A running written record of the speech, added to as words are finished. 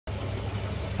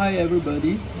Hi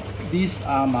everybody, these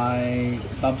are my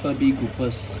Bumbleebee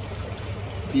Groupers.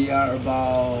 They are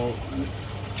about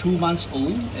 2 months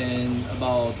old and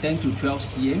about 10 to 12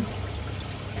 cm.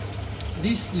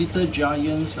 These little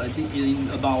giants, I think in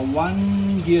about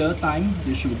 1 year time,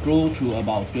 they should grow to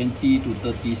about 20 to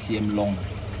 30 cm long.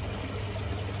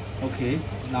 Okay,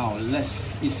 now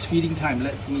it's feeding time.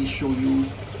 Let me show you.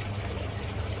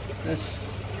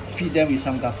 Let's feed them with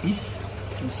some guppies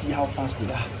and see how fast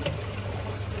they are.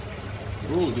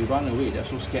 Oh, they run away, they're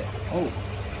so scared. Oh,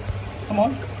 come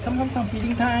on, come,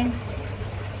 feeding time.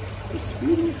 It's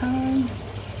feeding time.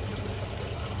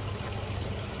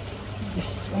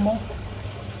 Yes, one more.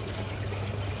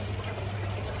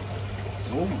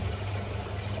 Oh,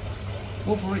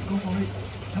 go for it,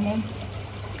 come on.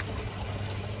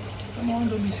 Come on,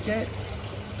 don't be scared.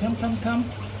 Come.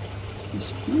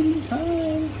 It's feeding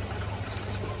time.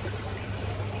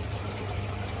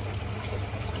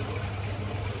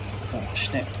 Oh,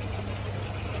 snap.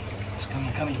 It's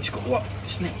coming. Let's go. Whoa,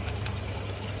 snap.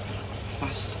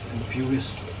 Fast and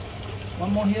furious.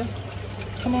 One more here.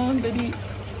 Come on, baby.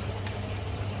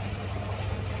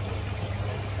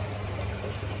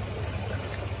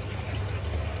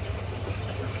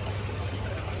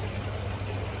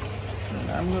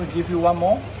 And I'm going to give you one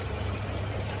more.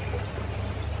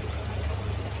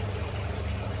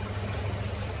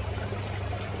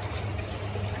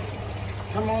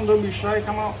 Come on, don't be shy,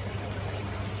 come out.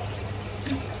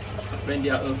 When they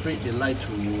are afraid, they like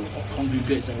to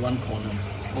congregate in one corner.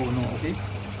 Oh no, okay?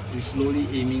 They're slowly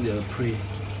aiming the prey.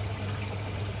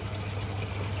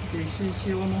 Okay,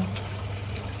 see one more.